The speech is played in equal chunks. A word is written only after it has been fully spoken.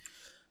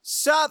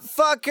Sup,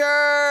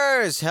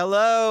 fuckers!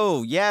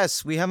 Hello!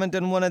 Yes, we haven't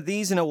done one of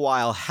these in a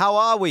while. How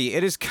are we?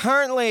 It is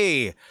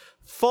currently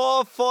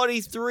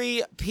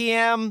 4:43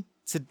 p.m.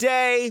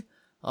 today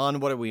on,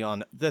 what are we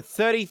on? The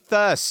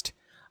 31st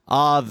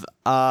of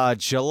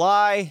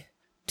July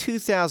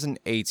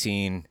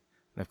 2018.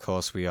 And of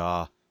course, we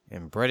are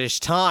in British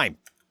time.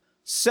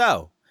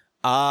 So,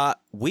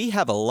 we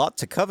have a lot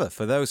to cover.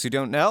 For those who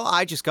don't know,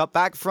 I just got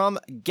back from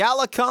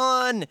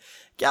GalaCon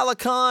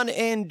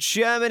in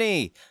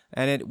Germany,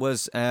 and it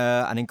was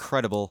an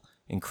incredible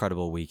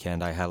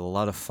weekend. I had a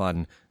lot of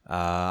fun.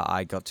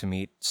 I got to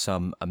meet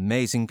some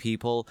amazing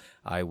people.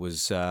 I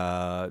was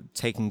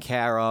taken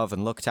care of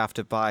and looked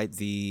after by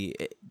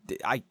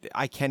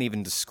I can't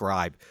even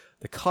describe.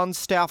 The con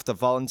staff, the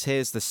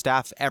volunteers, the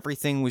staff,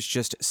 everything was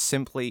just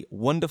simply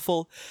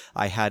wonderful.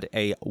 I had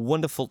a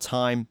wonderful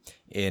time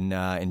in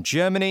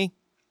Germany.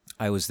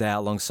 I was there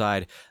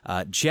alongside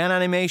Gen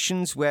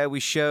Animations, where we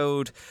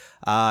showed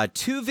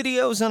 2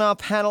 videos on our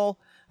panel.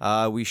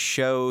 We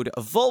showed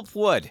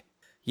Volpwood.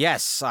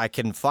 Yes, I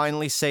can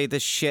finally say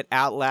this shit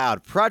out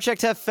loud.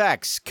 Project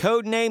FX,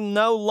 codename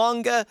no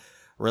longer.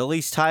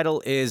 Release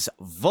title is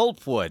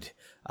Volpwood.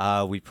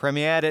 We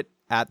premiered it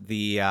at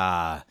the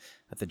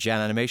Gen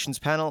Animations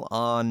panel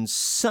on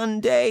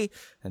Sunday,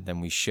 and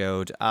then we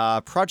showed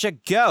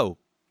Project Go,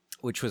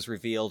 which was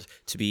revealed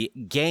to be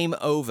Game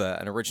Over,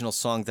 an original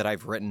song that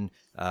I've written,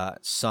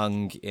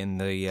 sung in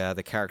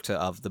the character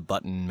of the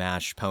button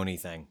mash pony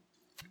thing.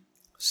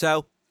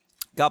 So,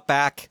 got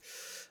back,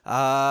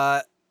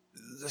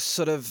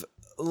 sort of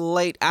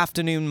late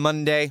afternoon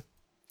Monday,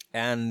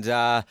 and,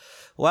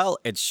 well,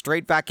 it's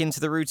straight back into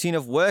the routine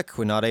of work.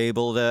 We're not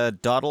able to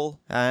dawdle,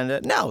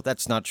 and no,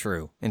 that's not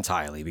true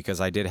entirely,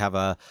 because I did have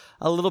a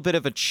little bit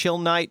of a chill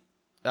night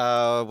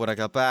when I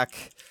got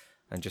back,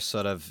 and just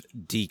sort of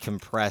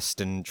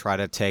decompressed and try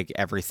to take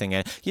everything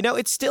in. You know,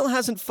 it still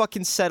hasn't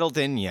fucking settled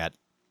in yet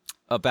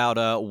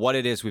about what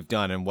it is we've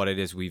done and what it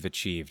is we've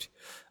achieved.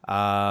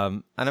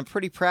 And I'm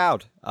pretty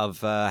proud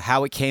of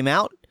how it came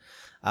out.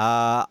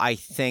 I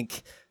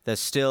think there's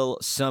still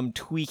some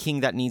tweaking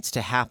that needs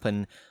to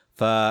happen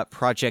for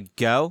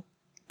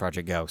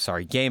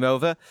Game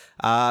Over.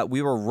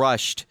 We were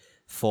rushed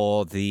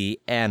for the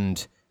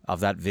end of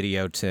that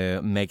video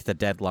to make the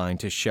deadline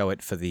to show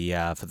it for the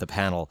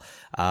panel,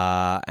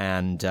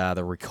 and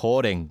the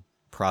recording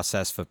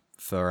process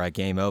for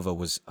Game Over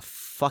was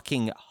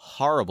fucking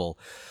horrible.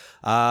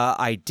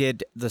 I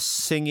did the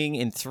singing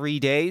in 3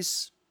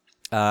 days.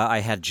 I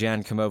had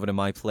Jan come over to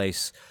my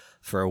place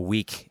for a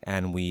week,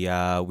 and we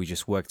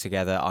just worked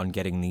together on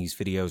getting these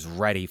videos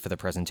ready for the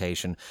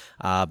presentation.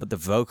 But the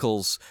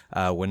vocals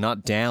were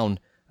not down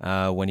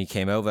when he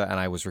came over, and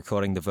I was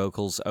recording the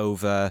vocals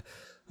over.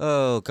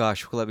 Oh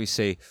gosh, let me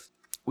see.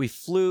 We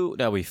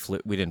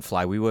didn't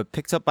fly. We were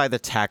picked up by the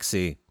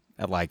taxi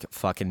at like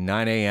fucking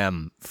 9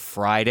 a.m.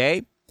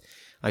 Friday.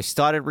 I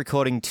started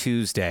recording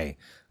Tuesday.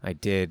 I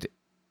did,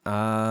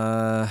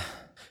 Wednesday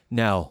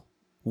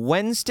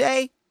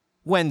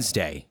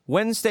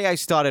I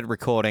started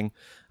recording,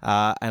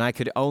 and I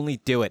could only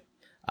do it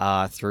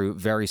through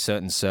very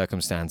certain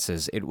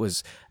circumstances. It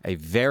was a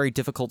very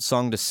difficult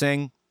song to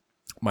sing.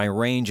 My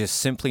range is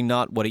simply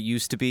not what it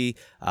used to be.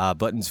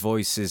 Button's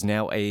voice is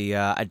now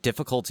a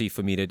difficulty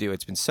for me to do.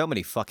 It's been so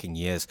many fucking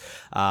years.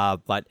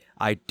 But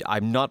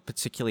I'm not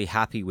particularly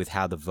happy with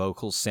how the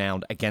vocals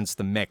sound against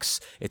the mix.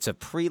 It's a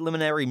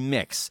preliminary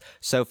mix.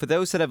 So for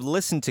those that have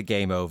listened to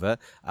Game Over,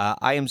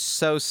 I am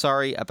so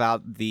sorry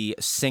about the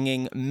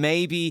singing.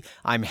 Maybe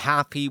I'm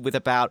happy with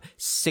about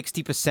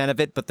 60% of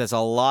it, but there's a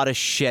lot of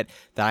shit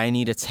that I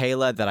need to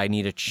tailor, that I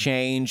need to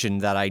change, and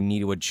that I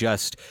need to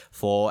adjust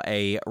for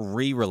a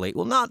re-release.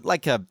 Well, not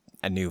like a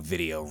new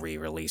video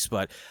re-release,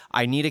 but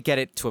I need to get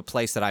it to a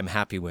place that I'm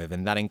happy with,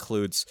 and that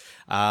includes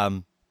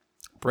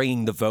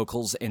bringing the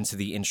vocals into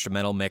the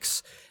instrumental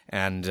mix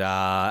and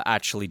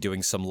actually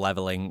doing some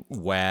leveling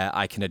where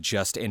I can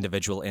adjust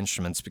individual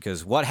instruments,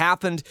 because what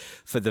happened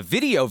for the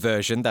video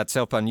version that's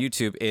up on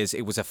YouTube is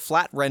it was a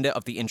flat render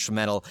of the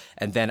instrumental,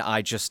 and then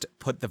I just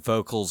put the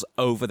vocals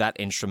over that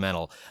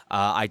instrumental.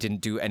 I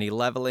didn't do any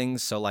leveling,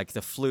 so like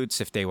the flutes,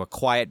 if they were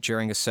quiet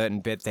during a certain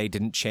bit, they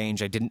didn't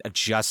change. I didn't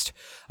adjust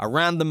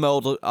around the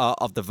mode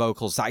of the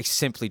vocals. I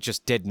simply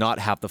just did not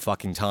have the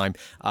fucking time.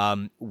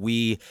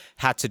 We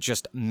had to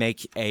just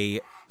make a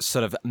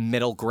sort of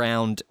middle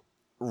ground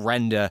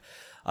render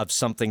of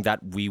something that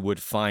we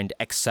would find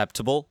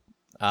acceptable.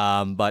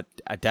 But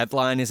a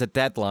deadline is a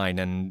deadline,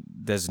 and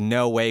there's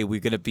no way we're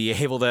going to be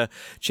able to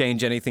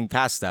change anything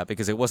past that,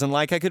 because it wasn't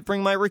like I could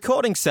bring my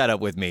recording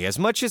setup with me. As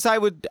much as I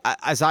would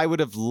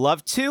have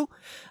loved to,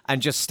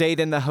 and just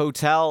stayed in the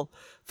hotel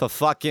for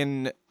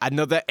fucking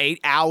another 8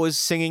 hours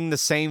singing the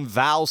same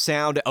vowel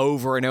sound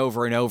over and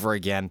over and over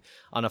again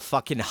on a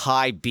fucking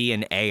high B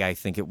and A, I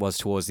think it was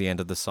towards the end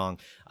of the song.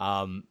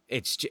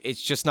 It's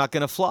just not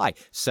going to fly.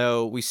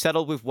 So we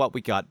settled with what we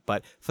got.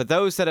 But for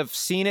those that have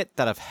seen it,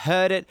 that have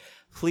heard it,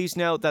 please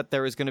know that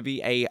there is going to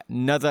be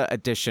another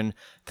edition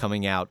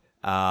coming out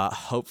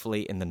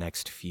hopefully in the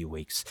next few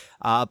weeks.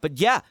 But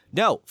yeah,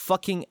 no,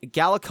 fucking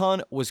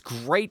Galacon was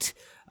great.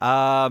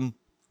 I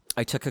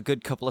took a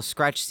good couple of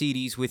scratch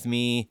CDs with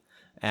me,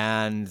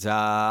 and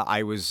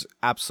I was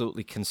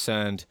absolutely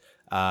concerned.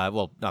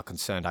 Well, not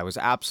concerned. I was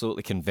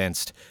absolutely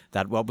convinced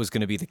that what was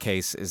going to be the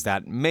case is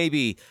that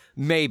maybe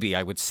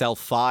I would sell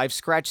 5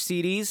 scratch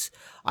CDs.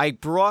 I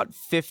brought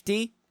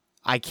 50.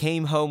 I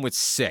came home with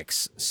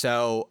 6.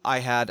 So I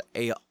had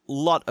a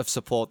lot of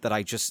support that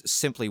I just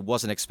simply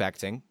wasn't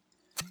expecting.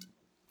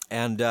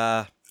 And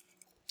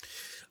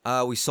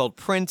we sold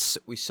prints.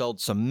 We sold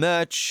some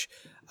merch.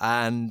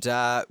 And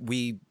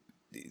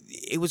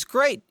it was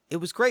great. It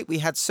was great. We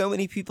had so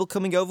many people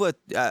coming over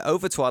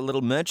to our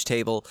little merch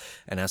table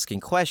and asking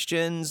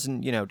questions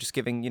and, just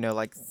giving,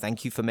 like,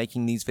 thank you for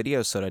making these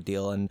videos sort of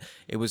deal. And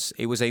it was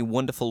a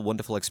wonderful,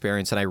 wonderful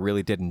experience. And I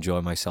really did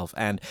enjoy myself.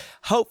 And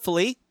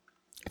hopefully,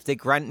 if they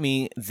grant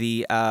me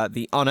the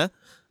honor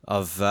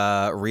of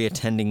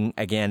reattending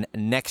again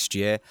next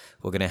year,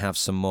 we're going to have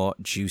some more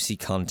juicy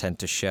content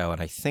to show. And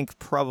I think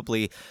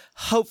probably,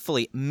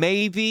 hopefully,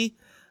 maybe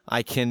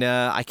I can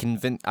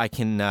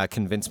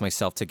convince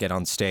myself to get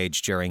on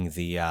stage during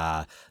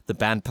the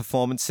band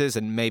performances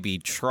and maybe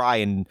try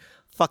and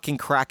fucking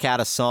crack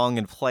out a song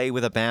and play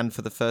with a band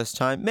for the first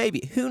time.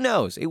 Maybe. Who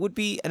knows? It would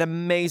be an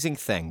amazing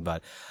thing,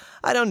 but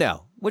I don't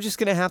know. We're just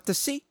going to have to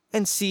see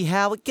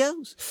how it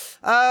goes.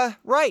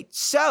 Right.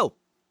 So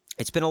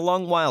it's been a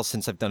long while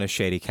since I've done a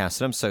Shady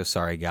Cast, and I'm so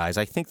sorry, guys.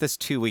 I think this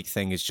 2-week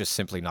thing is just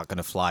simply not going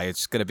to fly.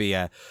 It's going to be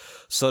a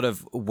sort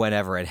of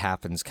whenever it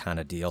happens kind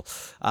of deal.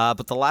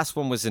 But the last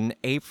one was in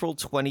April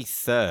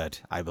 23rd,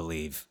 I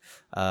believe.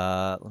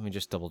 Let me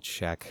just double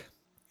check.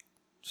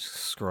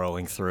 Just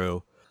scrolling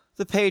through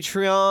the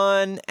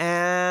Patreon,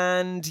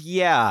 and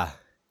yeah.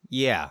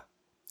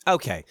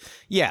 Okay,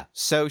 yeah,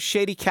 so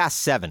Shady Cast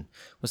 7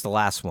 was the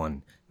last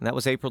one. And that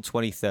was April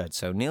 23rd,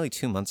 so nearly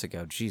 2 months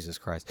ago. Jesus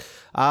Christ.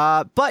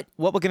 But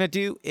what we're going to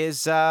do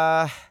is,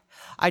 I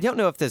don't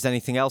know if there's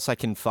anything else I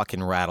can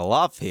fucking rattle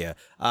off here.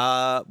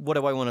 What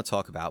do I want to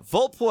talk about?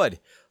 Volpwood!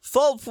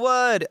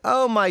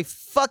 Oh my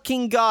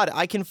fucking god.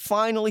 I can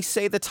finally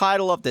say the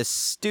title of this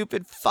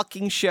stupid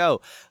fucking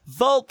show.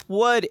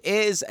 Volpwood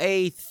is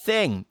a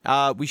thing.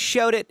 We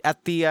showed it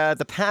at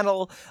the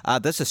panel.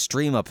 There's a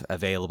stream up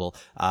available,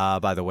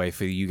 by the way,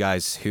 for you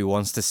guys who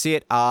wants to see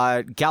it.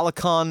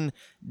 Galacon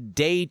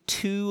Day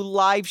 2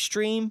 live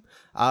stream.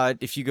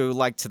 If you go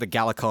to the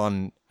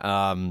Galacon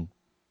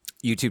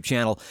YouTube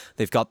channel,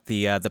 they've got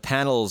the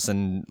panels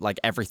and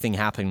everything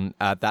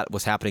that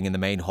was happening in the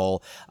main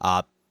hall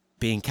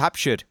being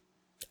captured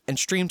and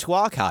streamed to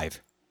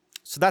archive.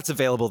 So that's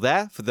available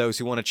there for those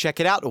who want to check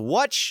it out and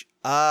watch.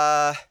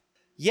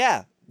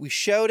 Yeah, we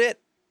showed it.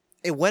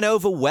 It went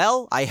over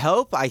well, I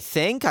hope. I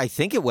think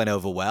it went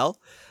over well.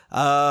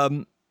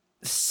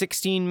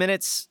 16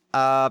 minutes,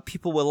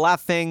 people were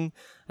laughing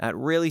at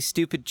really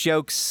stupid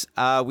jokes.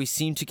 We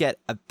seemed to get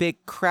a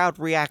big crowd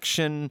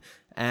reaction,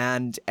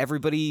 and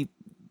everybody,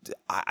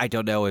 I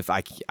don't know if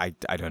I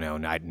don't know,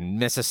 not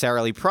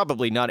necessarily,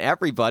 probably not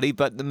everybody,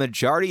 but the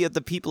majority of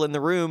the people in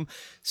the room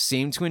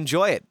seemed to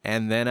enjoy it.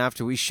 And then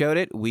after we showed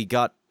it, we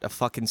got a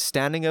fucking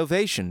standing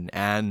ovation,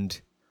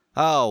 and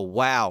oh,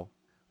 wow,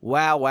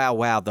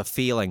 the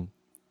feeling.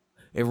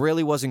 It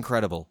really was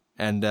incredible.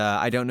 And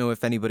I don't know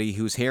if anybody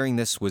who's hearing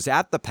this was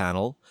at the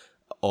panel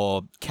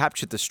or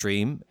captured the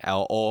stream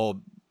or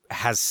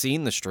has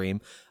seen the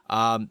stream.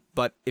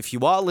 But if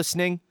you are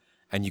listening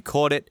and you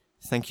caught it,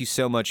 thank you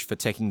so much for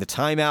taking the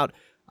time out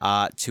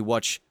to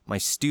watch my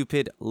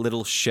stupid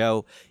little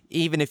show.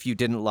 Even if you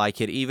didn't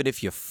like it, even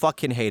if you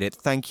fucking hate it,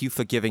 thank you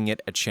for giving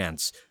it a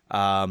chance.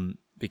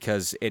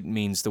 Because it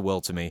means the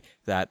world to me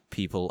that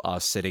people are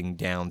sitting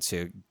down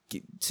to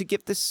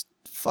give this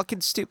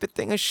fucking stupid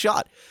thing a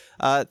shot.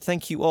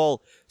 Thank you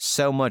all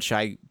so much.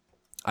 I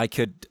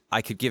could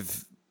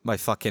give my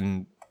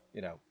fucking,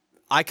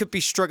 I could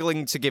be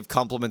struggling to give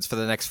compliments for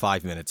the next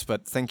 5 minutes,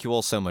 but thank you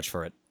all so much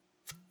for it.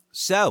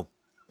 So,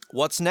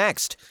 what's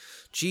next?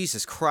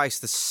 Jesus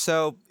Christ, it's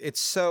so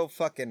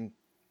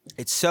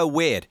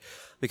weird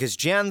because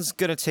Jan's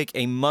gonna take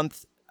a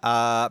month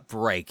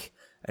break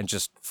and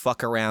just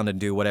fuck around and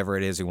do whatever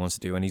it is he wants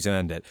to do, and he's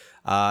earned it.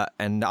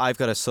 And I've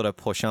got to sort of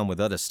push on with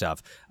other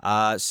stuff.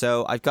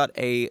 So I've got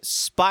a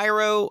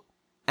Spyro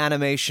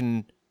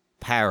animation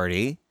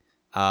parody.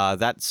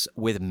 That's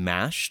with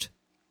Mashed,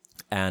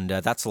 and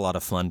that's a lot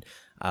of fun.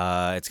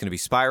 It's going to be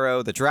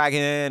Spyro the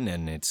Dragon,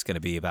 and it's going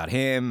to be about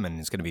him, and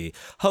it's going to be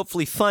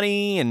hopefully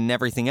funny and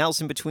everything else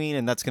in between,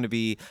 and that's going to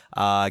be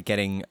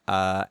getting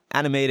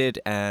animated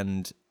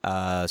and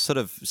sort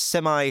of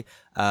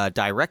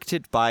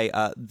semi-directed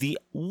by the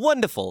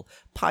wonderful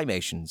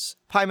Piemations.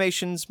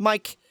 Piemations,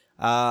 Mike,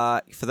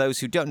 for those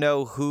who don't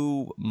know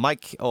who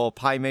Mike or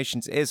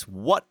Piemations is,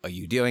 what are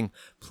you doing?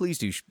 Please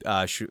do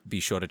be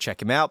sure to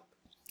check him out.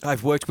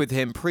 I've worked with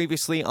him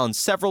previously on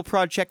several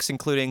projects,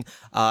 including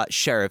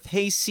Sheriff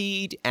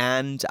Hayseed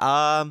and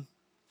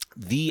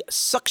the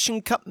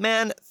Suction Cup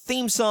Man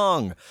theme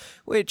song,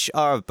 which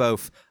are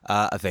both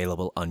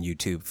available on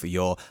YouTube for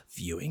your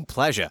viewing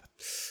pleasure.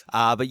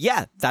 But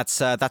yeah,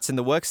 that's in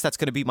the works. That's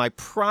going to be my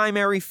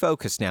primary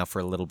focus now for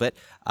a little bit.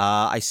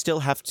 I still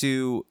have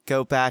to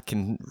go back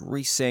and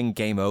re-sing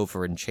Game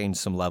Over and change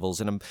some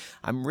levels, and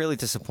I'm really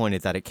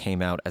disappointed that it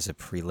came out as a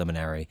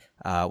preliminary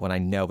when I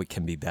know it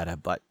can be better.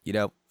 But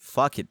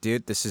fuck it,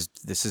 dude. This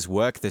is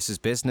work. This is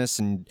business,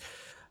 and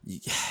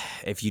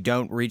if you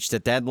don't reach the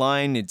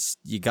deadline,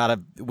 we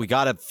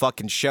gotta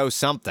fucking show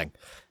something.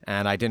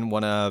 And I didn't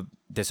want to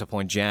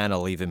disappoint Jan or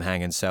leave him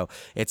hanging, so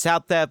it's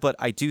out there. But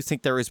I do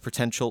think there is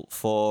potential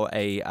for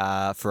a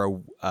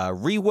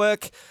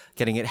rework,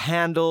 getting it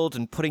handled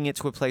and putting it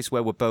to a place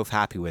where we're both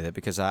happy with it.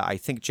 Because I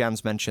think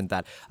Jan's mentioned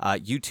that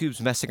YouTube's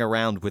messing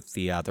around with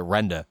the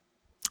render.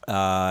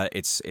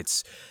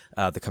 It's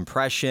the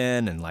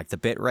compression and like the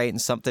bit rate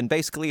and something.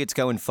 Basically, it's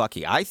going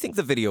fucky. I think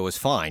the video is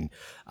fine,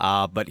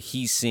 but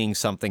he's seeing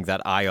something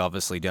that I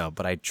obviously don't,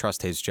 but I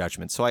trust his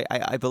judgment. So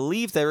I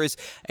believe there is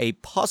a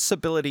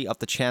possibility of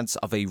the chance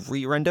of a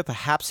re-render,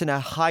 perhaps in a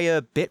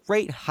higher bit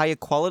rate, higher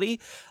quality,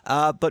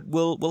 but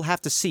we'll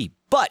have to see.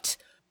 But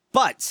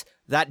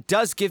that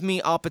does give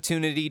me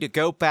opportunity to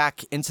go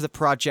back into the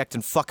project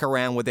and fuck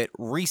around with it,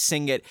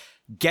 re-sing it,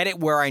 get it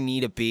where I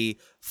need to be,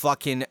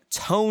 fucking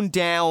tone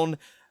down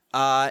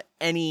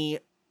any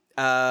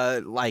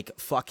like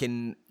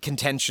fucking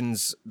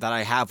contentions that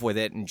I have with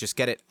it and just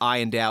get it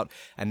ironed out.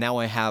 And now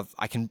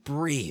I can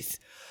breathe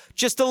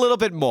just a little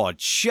bit more,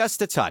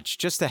 just a touch,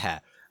 just a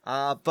hair.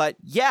 But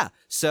yeah,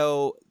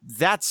 so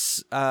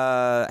that's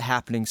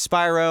happening.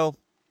 Spyro,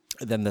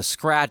 then the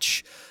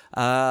Scratch.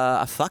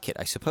 Fuck it.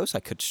 I suppose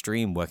I could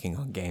stream working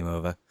on Game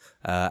Over.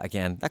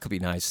 Again, that could be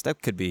nice.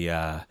 That could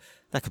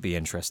be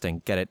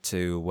interesting. Get it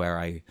to where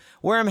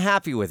I'm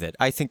happy with it.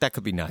 I think that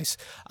could be nice.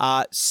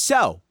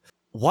 So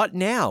what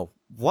now?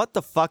 What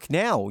the fuck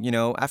now?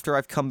 After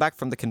I've come back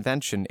from the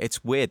convention,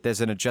 it's weird. There's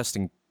an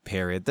adjusting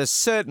period. There's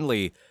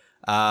certainly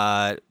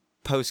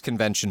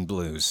post-convention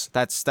blues.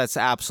 That's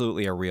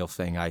absolutely a real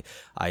thing. I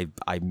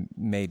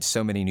made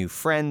so many new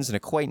friends and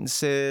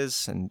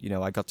acquaintances, and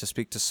I got to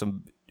speak to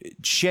some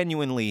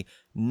genuinely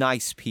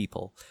nice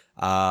people.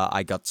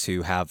 I got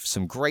to have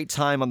some great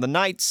time on the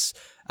nights.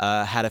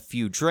 Had a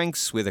few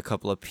drinks with a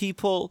couple of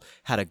people,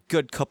 had a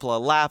good couple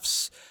of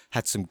laughs,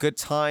 had some good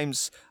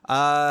times.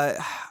 I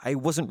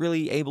wasn't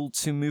really able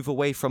to move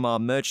away from our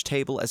merge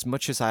table as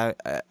much as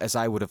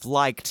I would have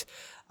liked,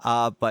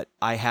 but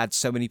I had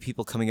so many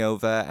people coming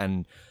over,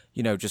 and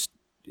just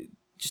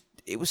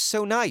it was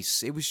so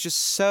nice. It was just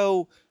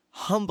so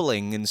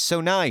humbling and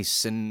so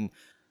nice, and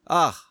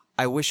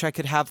I wish I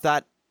could have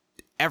that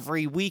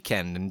every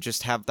weekend and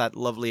just have that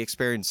lovely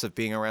experience of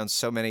being around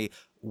so many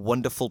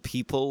wonderful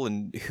people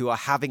and who are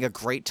having a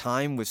great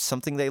time with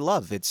something they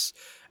love.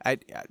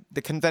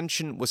 The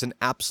convention was an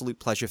absolute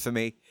pleasure for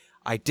me.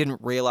 I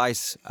didn't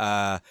realize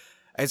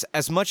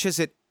as much as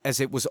it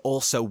was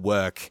also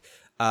work,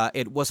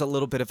 it was a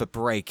little bit of a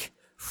break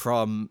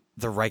from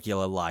the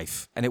regular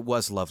life, and it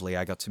was lovely.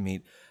 I got to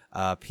meet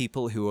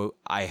people who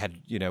I had,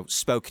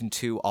 spoken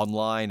to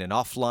online and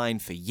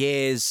offline for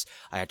years.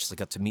 I actually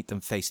got to meet them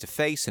face to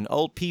face, and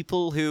old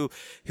people who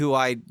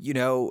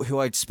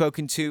I'd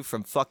spoken to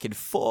from fucking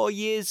 5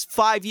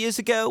 years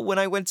ago when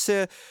I went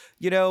to,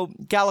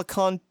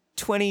 Galacon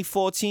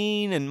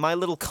 2014 and My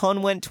Little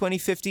Conwent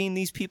 2015.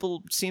 These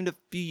people seem to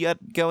be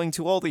going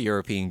to all the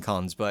European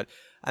cons, but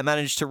I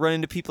managed to run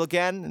into people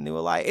again, and they were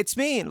like, "It's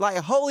me," and like,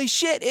 "Holy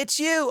shit, it's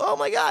you! Oh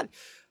my god!"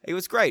 It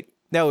was great.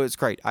 No, it was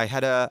great. I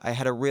had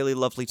a really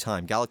lovely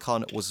time.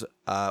 Galacon was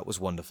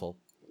wonderful.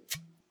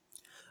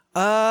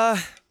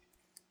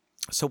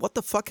 So what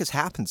the fuck has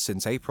happened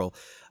since April?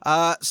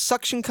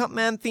 Suction Cup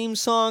Man theme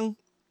song.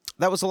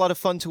 That was a lot of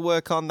fun to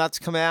work on. That's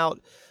come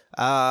out.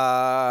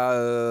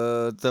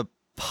 The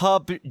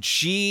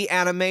PUBG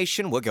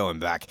animation. We're going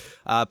back.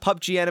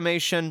 PUBG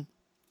animation.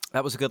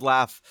 That was a good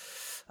laugh.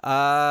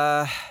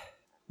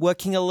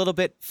 Working a little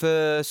bit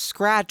for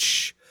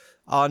Scratch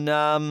on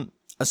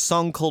a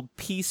song called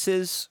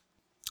Pieces,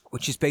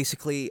 which is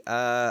basically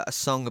a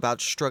song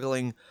about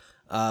struggling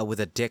with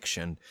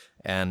addiction.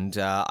 And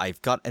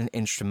I've got an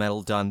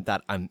instrumental done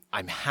that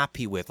I'm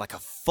happy with, like a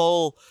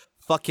full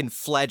fucking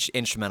fledged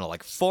instrumental,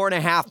 like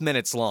 4.5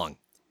 minutes long.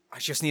 I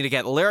just need to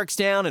get lyrics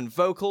down and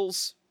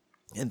vocals,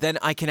 and then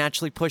I can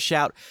actually push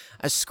out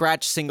a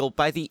Scratch single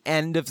by the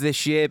end of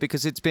this year,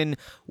 because it's been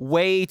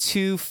way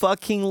too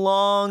fucking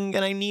long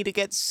and I need to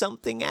get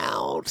something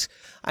out.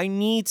 I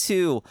need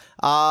to.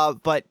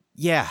 But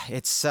yeah,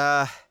 it's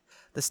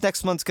this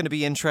next month's going to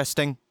be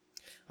interesting.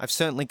 I've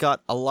certainly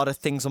got a lot of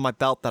things on my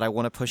belt that I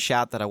want to push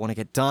out, that I want to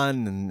get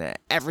done, and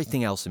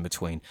everything else in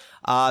between.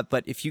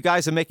 But if you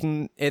guys are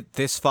making it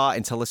this far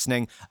into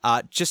listening,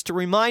 just a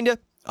reminder,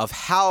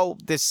 how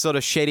this sort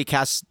of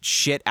ShadyCast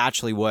shit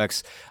actually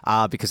works,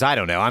 because I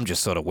don't know. I'm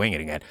just sort of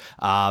winging it.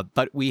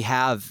 But we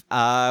have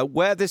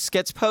where this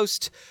gets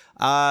posted.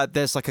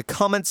 There's like a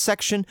comment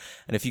section,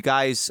 and if you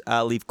guys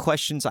leave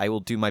questions, I will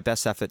do my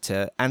best effort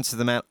to answer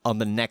them out on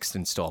the next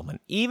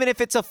installment. Even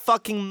if it's a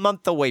fucking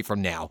month away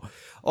from now,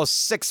 or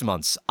 6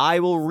 months, I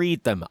will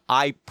read them.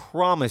 I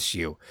promise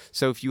you.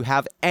 So if you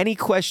have any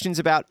questions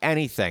about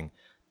anything,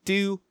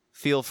 do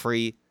feel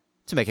free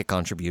to make a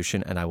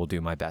contribution, and I will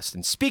do my best.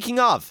 And speaking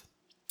of,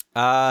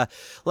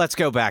 let's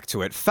go back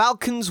to it.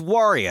 Falcons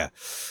Warrior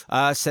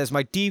says,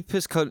 my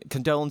deepest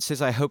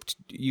condolences. I hope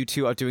you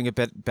two are doing a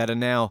bit better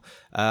now.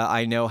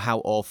 I know how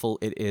awful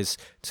it is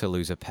to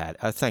lose a pet.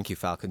 Thank you,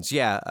 Falcons.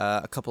 Yeah,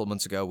 a couple of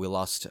months ago we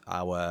lost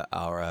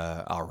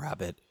our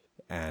rabbit,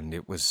 and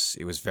it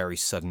was very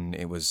sudden.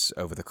 It was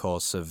over the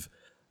course of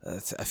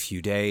a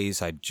few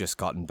days. I'd just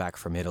gotten back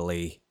from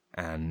Italy,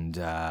 and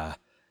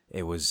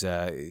it was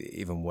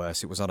even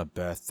worse. It was on a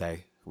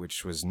birthday,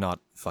 which was not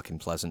fucking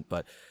pleasant,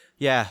 but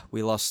yeah,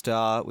 we lost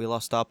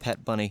our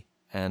pet bunny,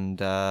 and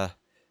that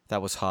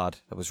was hard.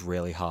 That was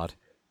really hard,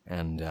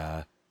 and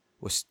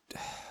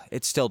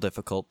it's still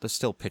difficult. There's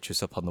still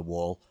pictures up on the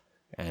wall,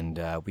 and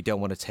we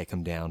don't want to take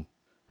them down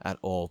at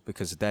all,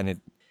 because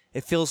then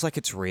it feels like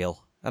it's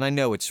real, and I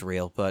know it's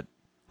real, but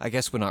I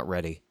guess we're not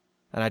ready,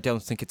 and I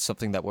don't think it's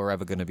something that we're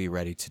ever going to be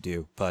ready to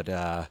do. But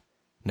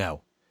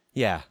no,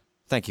 yeah.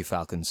 Thank you,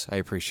 Falcons. I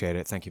appreciate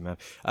it. Thank you, man.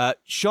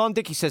 Sean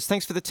Dickey says,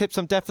 thanks for the tips.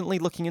 I'm definitely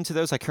looking into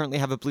those. I currently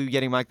have a Blue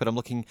Yeti mic, but I'm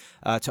looking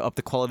to up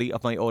the quality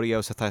of my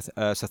audio, so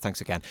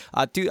thanks again.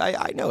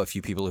 I know a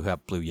few people who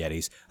have Blue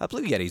Yetis.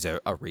 Blue Yetis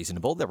are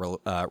reasonable. They're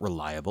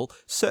reliable.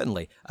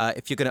 Certainly.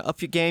 If you're going to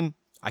up your game,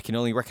 I can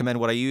only recommend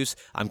what I use.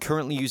 I'm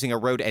currently using a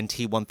Rode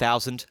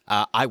NT1000.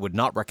 I would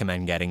not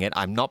recommend getting it.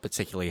 I'm not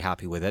particularly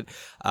happy with it.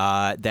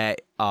 There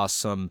are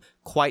some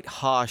quite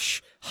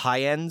harsh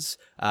high ends,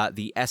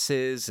 the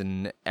S's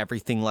and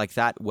everything like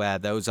that, where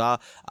those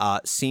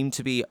seem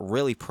to be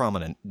really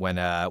prominent when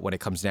it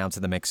comes down to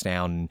the mix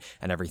down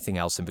and everything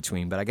else in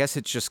between. But I guess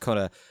it's just kind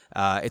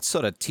of it's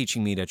sort of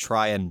teaching me to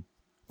try and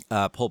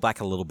pull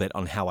back a little bit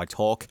on how I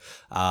talk,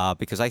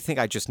 because I think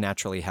I just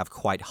naturally have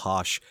quite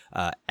harsh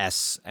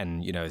S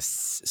and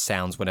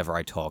sounds whenever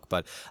I talk.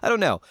 But I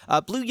don't know.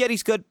 Blue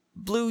Yeti's good.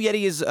 Blue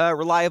Yeti is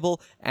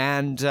reliable,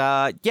 and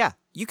yeah,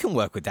 you can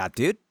work with that,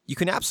 dude. You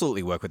can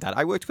absolutely work with that.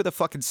 I worked with a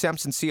fucking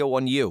Samson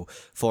CO1U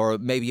for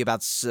maybe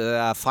about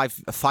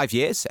 5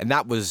 years, and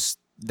that was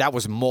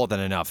more than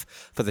enough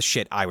for the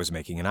shit I was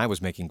making, and I was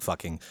making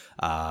fucking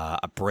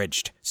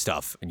abridged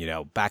stuff,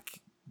 and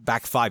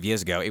back 5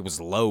 years ago, it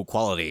was low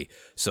quality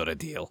sort of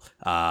deal.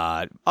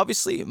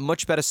 Obviously,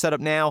 much better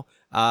setup now,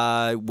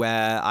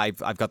 where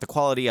I've got the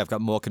quality, I've got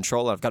more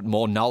control, I've got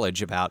more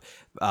knowledge about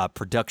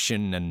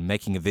production and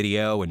making a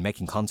video and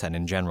making content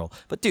in general.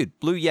 But dude,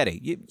 Blue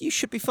Yeti, you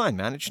should be fine,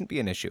 man. It shouldn't be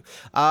an issue.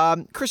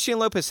 Christian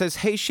Lopez says,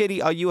 hey,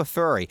 Shady, are you a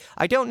furry?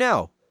 I don't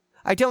know.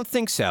 I don't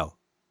think so.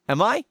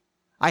 Am I?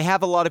 I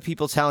have a lot of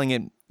people telling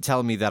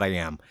me that I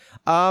am.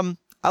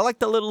 I like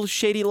the little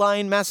Shady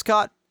Lion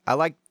mascot. I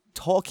like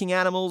talking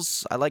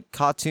animals. I like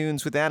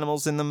cartoons with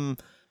animals in them.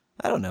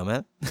 I don't know,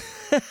 man.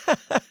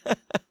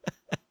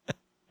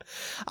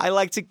 I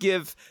like to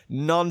give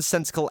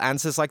nonsensical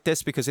answers like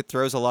this because it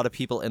throws a lot of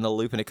people in the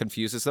loop and it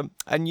confuses them.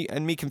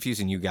 And me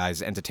confusing you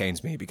guys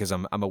entertains me because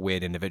I'm a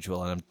weird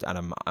individual and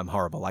I'm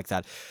horrible like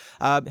that.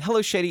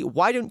 Hello, Shady.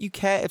 Why don't you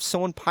care if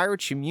someone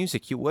pirates your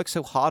music? You work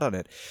so hard on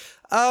it.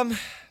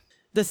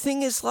 The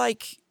thing is,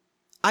 like,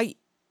 I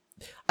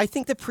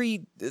think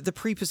the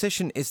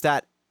preposition is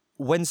that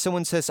when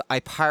someone says, I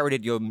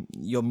pirated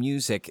your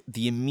music,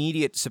 the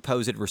immediate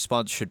supposed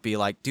response should be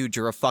like, dude,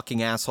 you're a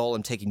fucking asshole,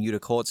 I'm taking you to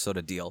court sort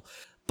of deal.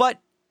 But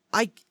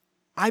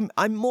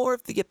I'm more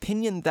of the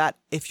opinion that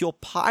if you're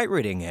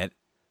pirating it,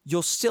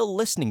 you're still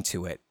listening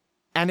to it.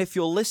 And if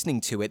you're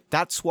listening to it,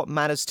 that's what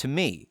matters to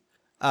me.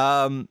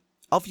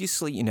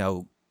 Obviously,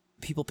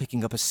 people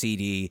picking up a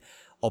CD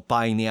or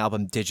buying the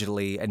album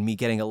digitally and me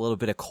getting a little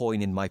bit of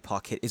coin in my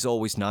pocket is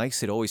always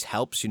nice. It always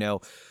helps,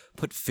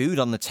 put food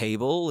on the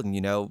table and,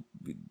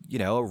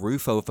 a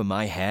roof over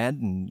my head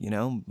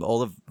and, all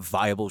the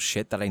viable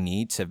shit that I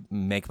need to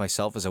make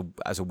myself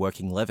as a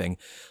working living.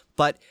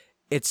 But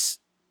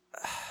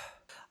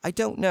I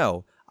don't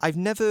know. I've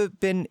never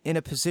been in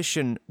a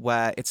position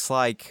where it's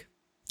like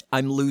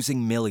I'm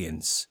losing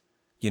millions,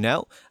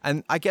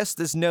 And I guess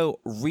there's no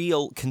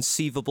real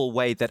conceivable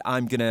way that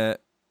I'm going to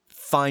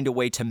find a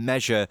way to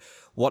measure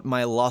what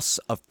my loss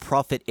of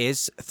profit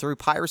is through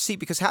piracy,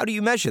 because how do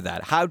you measure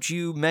that? How do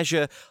you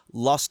measure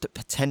lost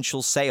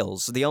potential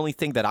sales? The only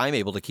thing that I'm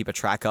able to keep a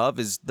track of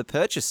is the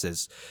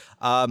purchases.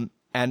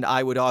 And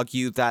I would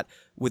argue that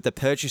with the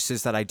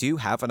purchases that I do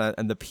have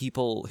and the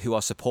people who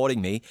are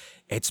supporting me,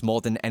 it's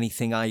more than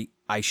anything I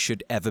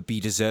should ever be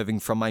deserving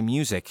from my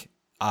music.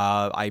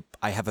 I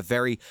have a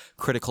very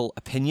critical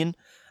opinion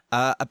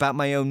about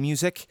my own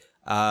music.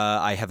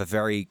 I have a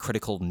very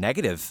critical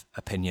negative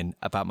opinion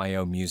about my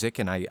own music,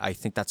 and I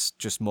think that's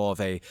just more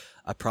of a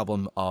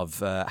problem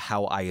of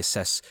how I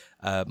assess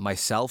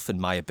myself and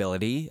my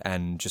ability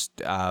and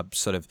just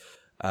sort of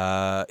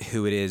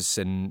who it is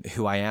and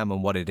who I am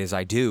and what it is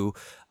I do.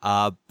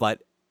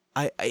 But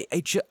I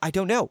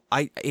don't know.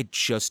 It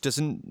just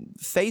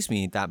doesn't faze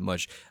me that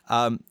much.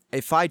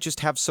 If I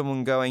just have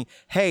someone going,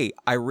 hey,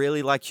 I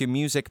really like your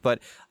music, but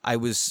I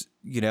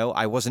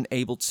wasn't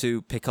able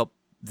to pick up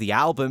the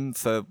album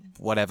for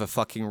whatever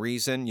fucking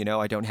reason,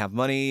 I don't have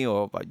money,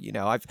 or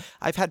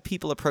I've had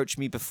people approach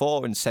me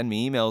before and send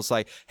me emails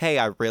like, hey,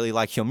 I really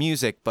like your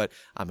music, but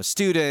I'm a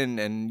student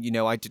and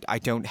I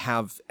don't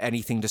have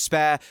anything to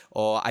spare,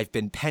 or I've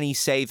been penny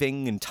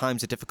saving and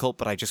times are difficult,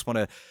 but I just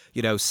want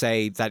to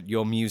say that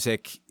your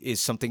music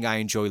is something I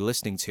enjoy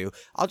listening to.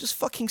 I'll just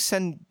fucking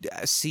send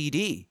a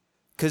CD,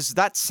 because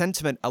that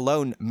sentiment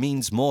alone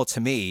means more to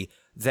me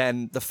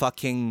than the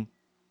fucking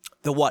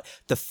the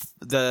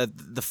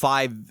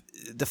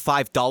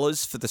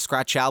 $5 for the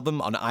Scratch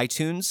album on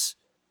iTunes.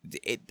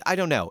 I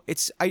don't know.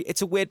 It's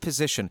a weird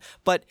position,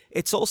 but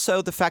it's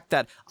also the fact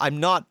that I'm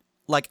not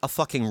like a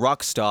fucking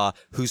rock star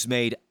who's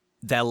made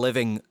their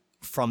living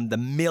from the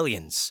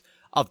millions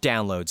of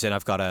downloads, and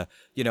I've got a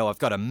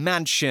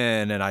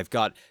mansion, and I've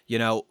got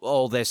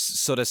all this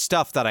sort of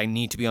stuff that I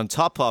need to be on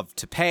top of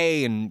to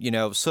pay, and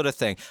sort of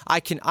thing. I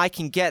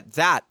can get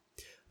that,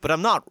 but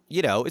I'm not.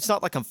 It's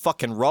not like I'm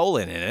fucking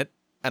rolling in it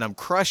and I'm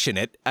crushing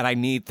it, and I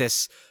need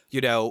this,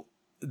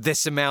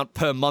 this amount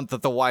per month,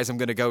 otherwise I'm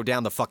going to go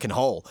down the fucking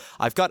hole.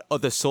 I've got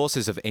other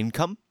sources of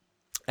income,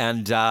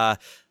 and,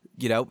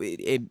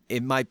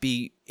 it might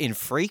be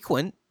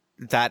infrequent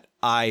that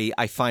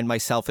I find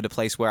myself at a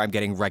place where I'm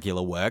getting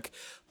regular work,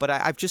 but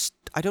I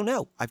don't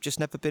know. I've just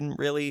never been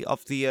really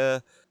of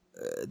the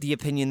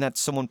opinion that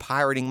someone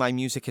pirating my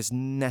music is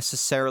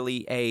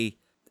necessarily a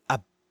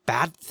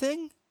bad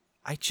thing.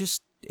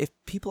 If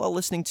people are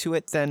listening to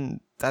it, then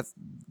that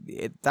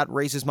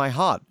raises my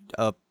heart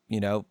up,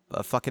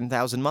 a fucking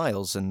 1,000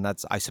 miles. And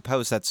I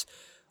suppose that's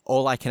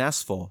all I can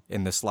ask for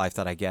in this life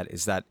that I get,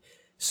 is that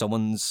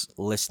someone's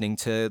listening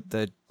to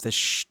the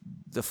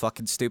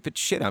fucking stupid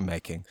shit I'm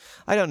making.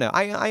 I don't know.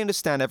 I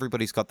understand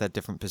everybody's got their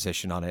different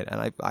position on it,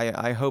 and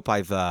I hope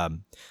I've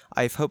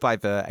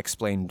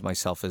explained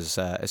myself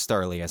as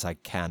thoroughly as I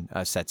can,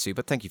 Setsu.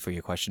 But thank you for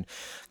your question.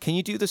 Can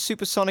you do the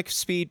supersonic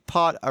speed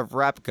part of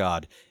Rap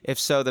God? If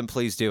so, then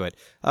please do it.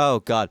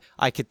 Oh God,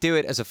 I could do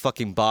it as a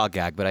fucking bar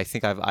gag, but I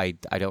think I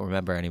don't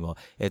remember anymore.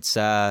 It's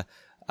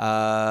JJ.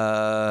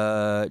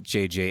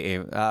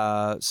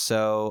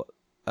 So.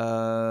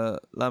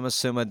 Lama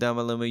Suma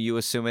Dama Luma, you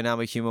assuming I'm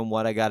a human,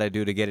 what I gotta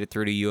do to get it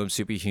through to you? I'm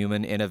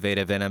superhuman,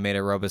 innovative, and I made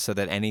a robot so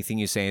that anything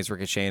you say is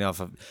ricocheting off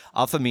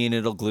of me and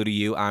it'll glue to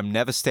you. I'm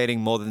never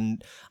stating more than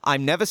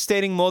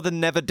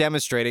never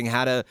demonstrating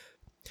how to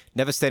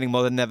give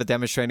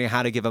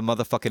a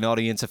motherfucking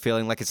audience a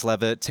feeling like it's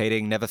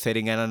levitating, never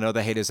fading, and I know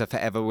the haters are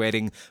forever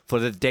waiting for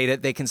the day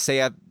that they can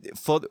say and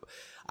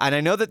I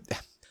know that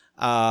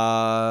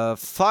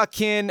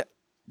fucking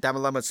Dama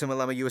Lama, Suma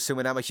Lama, you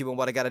assuming I'm a human,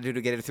 what I gotta do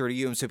to get it through to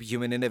you? I'm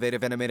superhuman,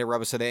 innovative, animated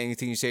rubber, so that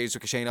anything you say is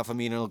ricocheting off of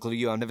me and it'll glue to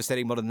you. I'm never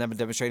stating more than never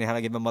demonstrating how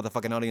to give a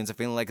motherfucking audience a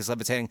feeling like it's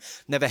levitating,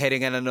 never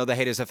hating, and I know the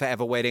haters are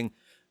forever waiting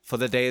for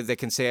the day they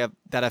can say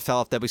that I fell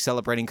off, they'll be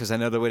celebrating, because I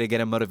know the way to get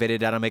them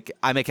motivated, and I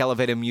make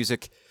elevated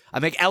music. I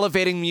make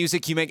elevating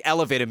music, you make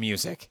elevator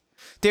music.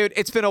 Dude,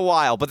 it's been a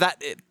while, but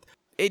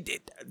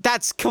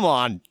that's, come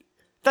on.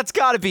 That's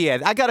gotta be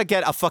it. I gotta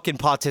get a fucking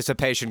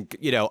participation,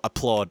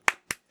 applaud.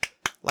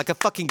 Like a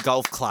fucking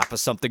golf clap or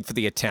something for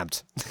the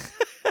attempt.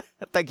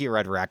 Thank you,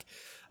 Red Rack.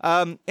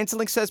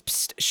 Interlink says,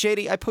 Psst,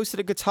 Shady, I posted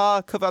a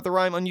guitar cover out the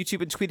rhyme on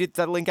YouTube and tweeted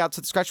that link out to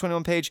the Scratch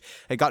 21 page.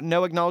 It got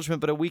no acknowledgement,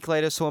 but a week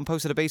later, someone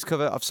posted a bass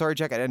cover of Sorry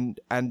Jacket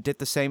and did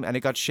the same, and it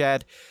got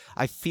shared.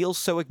 I feel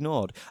so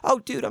ignored. Oh,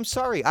 dude, I'm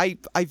sorry.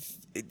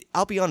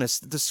 I'll be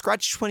honest. The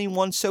Scratch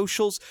 21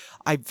 socials,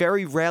 I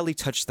very rarely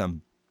touch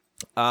them.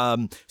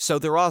 So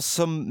there are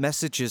some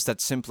messages that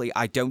simply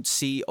I don't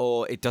see,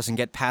 or it doesn't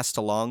get passed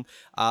along,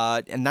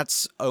 and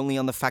that's only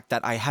on the fact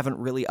that I haven't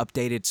really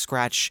updated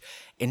Scratch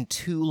in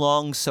too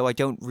long, so I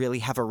don't really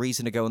have a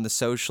reason to go in the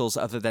socials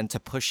other than to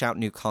push out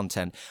new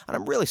content, and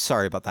I'm really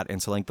sorry about that,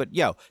 Interlink, but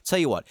yo, tell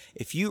you what,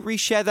 if you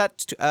reshare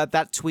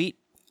that tweet,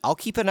 I'll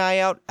keep an eye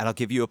out, and I'll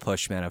give you a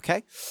push, man,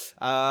 okay?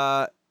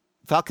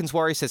 Falcons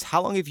Warrior says,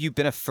 how long have you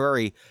been a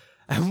furry?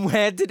 And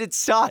where did it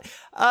start?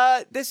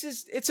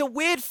 It's a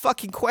weird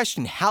fucking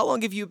question. How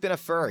long have you been a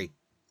furry?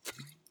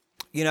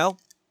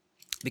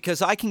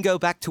 Because I can go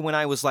back to when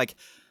I was like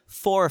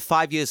 4 or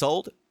 5 years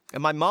old,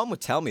 and my mom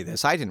would tell me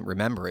this. I didn't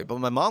remember it, but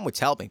my mom would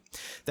tell me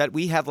that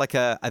we had like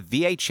a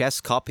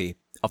VHS copy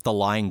of The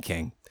Lion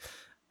King.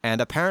 And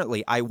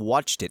apparently I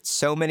watched it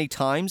so many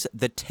times,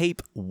 the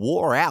tape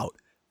wore out.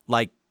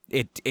 Like,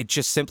 It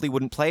just simply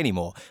wouldn't play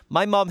anymore.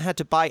 My mom had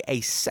to buy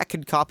a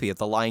second copy of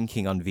The Lion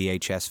King on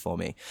VHS for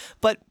me.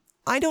 But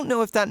I don't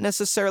know if that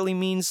necessarily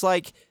means,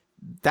 like,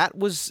 that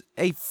was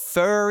a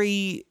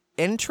furry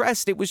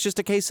interest. It was just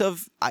a case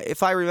of,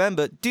 if I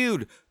remember,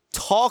 dude,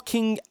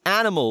 talking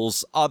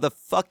animals are the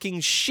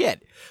fucking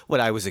shit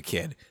when I was a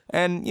kid.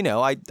 And,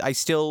 I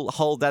still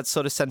hold that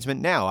sort of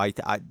sentiment now. I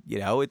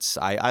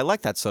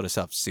like that sort of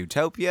stuff.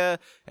 Zootopia,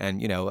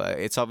 and,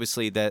 it's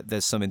obviously that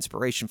there's some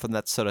inspiration from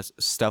that sort of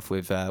stuff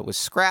with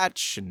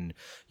Scratch and,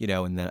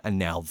 and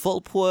now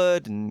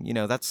Volpwood and,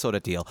 that sort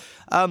of deal.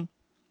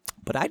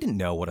 But I didn't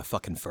know what a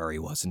fucking furry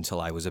was until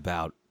I was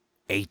about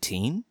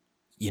 18,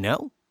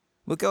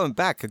 We're going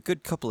back a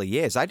good couple of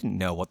years. I didn't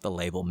know what the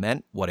label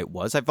meant, what it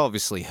was. I've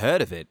obviously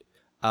heard of it.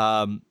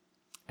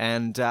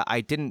 And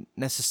I didn't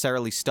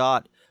necessarily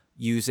start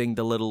using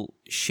the little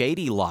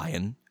shady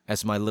lion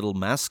as my little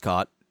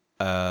mascot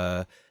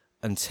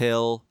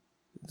until,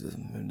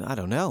 I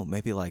don't know,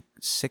 maybe like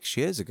 6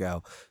 years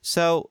ago.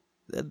 So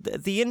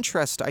the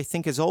interest, I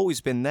think, has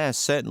always been there,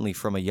 certainly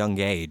from a young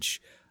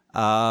age.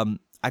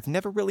 I've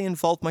never really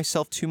involved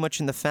myself too much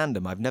in the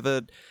fandom. I've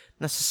never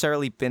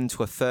necessarily been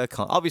to a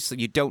furcon. Obviously,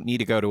 you don't need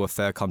to go to a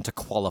furcon to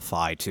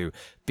qualify to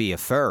be a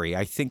furry.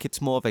 I think it's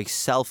more of a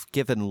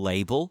self-given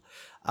label.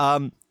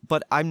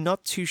 But I'm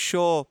not too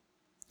sure,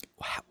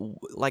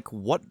 like,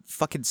 what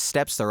fucking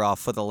steps there are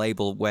for the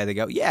label where they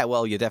go, yeah,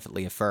 well, you're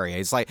definitely a furry.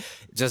 It's like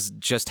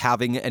just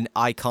having an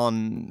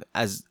icon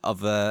as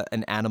of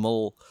an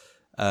animal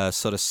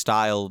sort of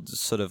styled,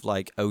 sort of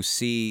like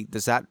OC.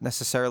 Does that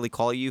necessarily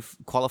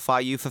qualify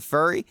you for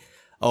furry?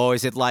 Or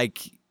is it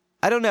like,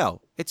 I don't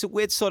know. It's a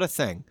weird sort of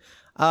thing.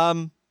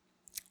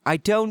 I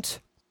don't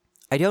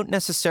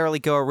necessarily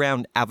go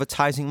around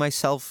advertising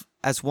myself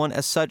as one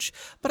as such,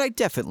 but I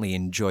definitely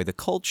enjoy the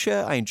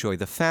culture. I enjoy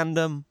the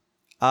fandom.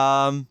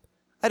 I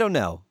don't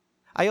know.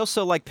 I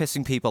also like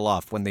pissing people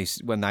off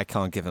when I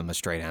can't give them a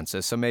straight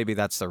answer. So maybe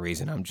that's the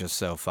reason I'm just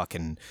so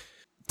fucking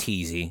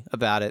teasy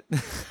about it.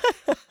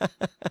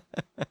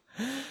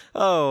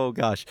 Oh,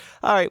 gosh.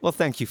 All right, well,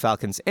 thank you,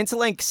 Falcons.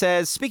 Interlink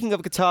says, speaking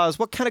of guitars,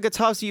 what kind of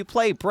guitars do you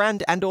play,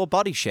 brand and or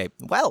body shape?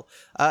 Well,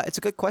 it's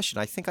a good question.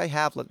 I think I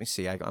have, let me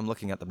see, I'm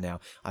looking at them now.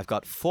 I've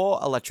got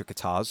 4 electric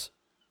guitars.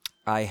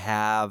 I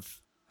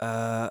have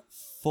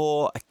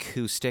 4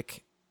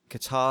 acoustic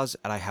guitars,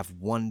 and I have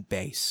 1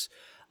 bass.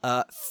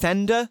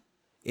 Fender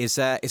is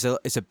a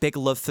big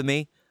love for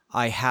me.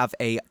 I have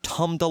a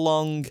Tom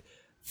DeLonge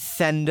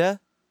Fender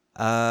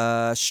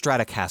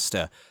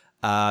Stratocaster.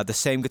 The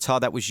same guitar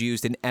that was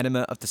used in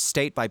Enema of the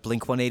State by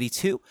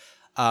Blink-182.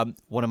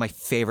 One of my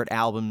favorite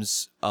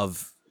albums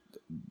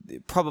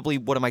probably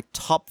one of my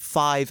top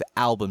 5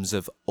 albums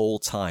of all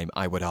time,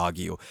 I would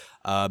argue.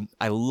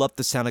 I love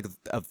the sound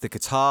of the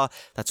guitar.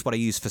 That's what I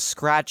use for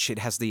Scratch. It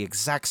has the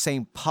exact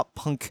same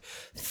pop-punk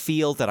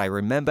feel that I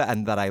remember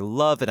and that I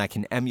love, and I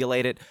can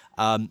emulate it.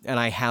 And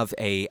I have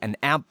an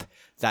amp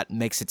that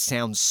makes it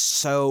sound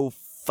so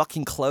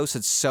fucking close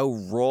and so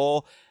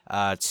raw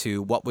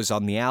to what was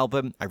on the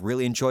album. I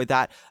really enjoyed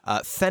that.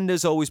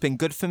 Fender's always been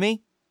good for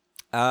me.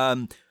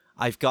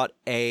 I've got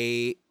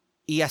a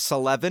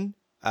ES11.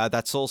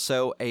 That's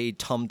also a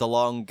Tom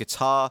DeLonge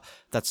guitar.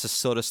 That's the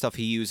sort of stuff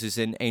he uses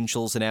in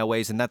Angels and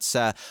Airways, and that's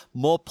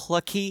more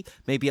plucky,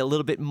 maybe a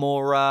little bit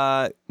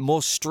more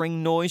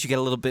string noise. You get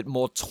a little bit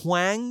more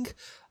twang.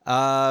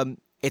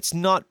 It's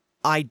not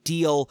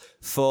ideal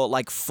for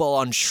like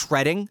full-on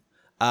shredding.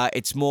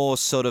 It's more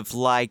sort of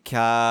like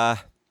more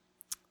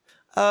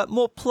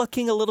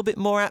plucking, a little bit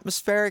more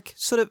atmospheric,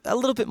 sort of a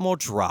little bit more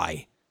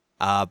dry.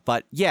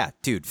 But yeah,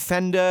 dude,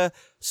 Fender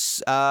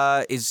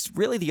is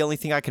really the only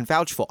thing I can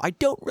vouch for. I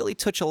don't really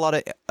touch a lot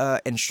of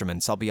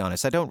instruments, I'll be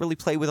honest. I don't really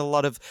play with a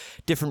lot of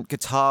different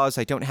guitars.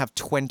 I don't have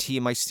 20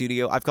 in my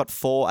studio. I've got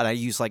 4, and I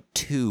use like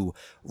 2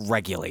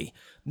 regularly.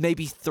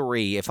 Maybe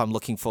 3 if I'm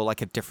looking for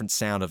like a different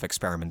sound of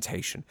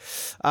experimentation.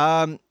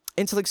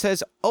 Interlink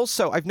says,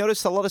 also, I've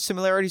noticed a lot of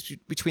similarities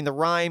between the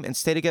rhyme and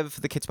Stay Together for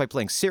the Kids by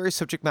Blink. Serious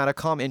subject matter,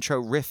 calm intro,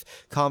 riff,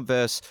 calm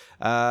verse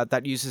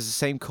that uses the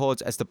same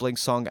chords as the Blink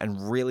song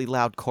and really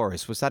loud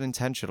chorus. Was that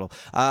intentional?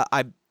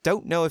 I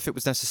don't know if it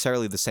was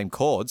necessarily the same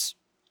chords,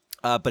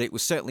 but it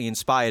was certainly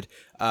inspired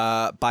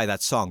by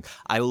that song.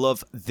 I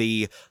love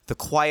the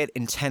quiet,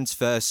 intense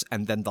verse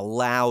and then the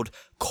loud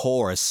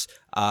chorus,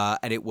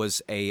 and it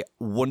was a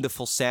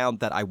wonderful sound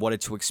that I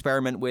wanted to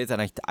experiment with,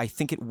 and I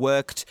think it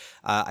worked.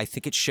 I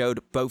think it showed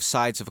both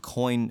sides of a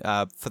coin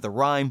for the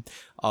rhyme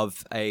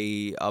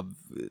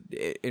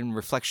in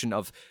reflection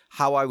of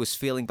how I was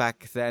feeling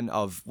back then,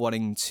 of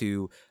wanting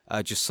to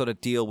just sort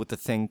of deal with the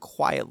thing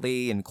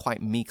quietly and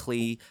quite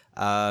meekly,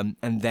 and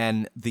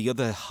then the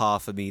other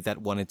half of me that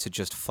wanted to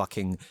just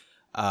fucking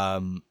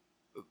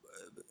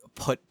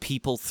put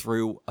people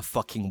through a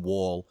fucking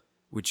wall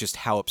with just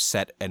how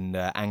upset and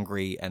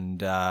angry and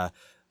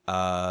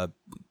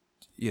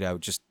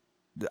just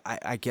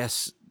I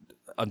guess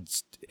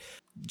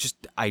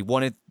just I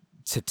wanted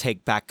to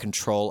take back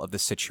control of the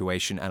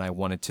situation, and I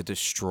wanted to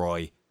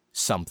destroy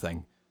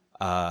something,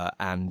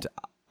 and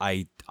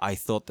I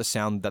thought the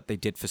sound that they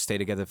did for Stay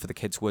Together for the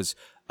Kids was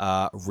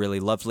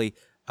really lovely,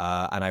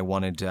 and I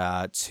wanted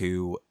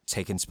to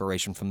take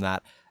inspiration from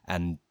that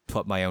and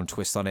put my own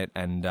twist on it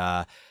and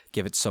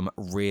give it some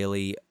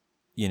really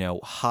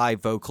high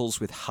vocals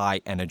with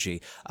high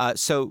energy.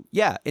 So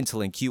yeah,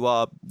 Interlink,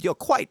 you're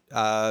quite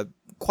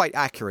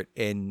accurate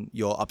in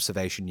your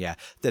observation. Yeah,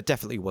 there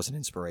definitely was an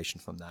inspiration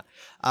from that.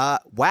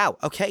 Wow.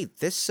 Okay,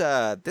 this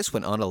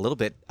went on a little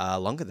bit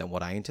longer than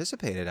what I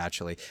anticipated,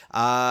 actually.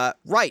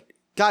 Right.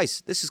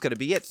 Guys, this is going to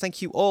be it.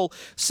 Thank you all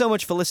so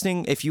much for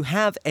listening. If you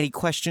have any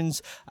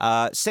questions,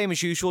 same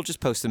as usual,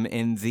 just post them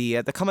in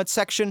the comment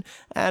section,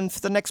 and for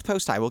the next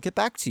post, I will get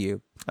back to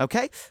you.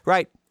 Okay?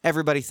 Right.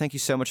 Everybody, thank you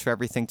so much for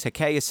everything. Take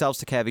care of yourselves,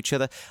 take care of each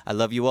other. I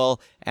love you all.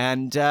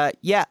 And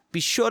yeah, be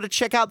sure to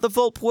check out the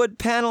Volpwood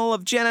panel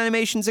of Gen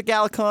Animations at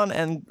Galacon,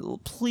 and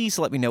please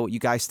let me know what you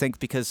guys think,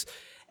 because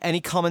any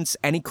comments,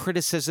 any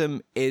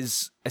criticism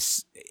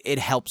it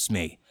helps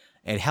me.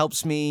 It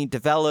helps me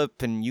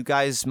develop, and you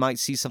guys might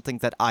see something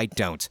that I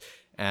don't.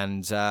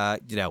 And,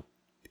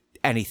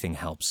 anything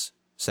helps.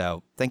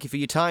 So, thank you for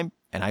your time,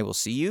 and I will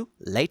see you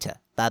later.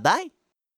 Bye-bye.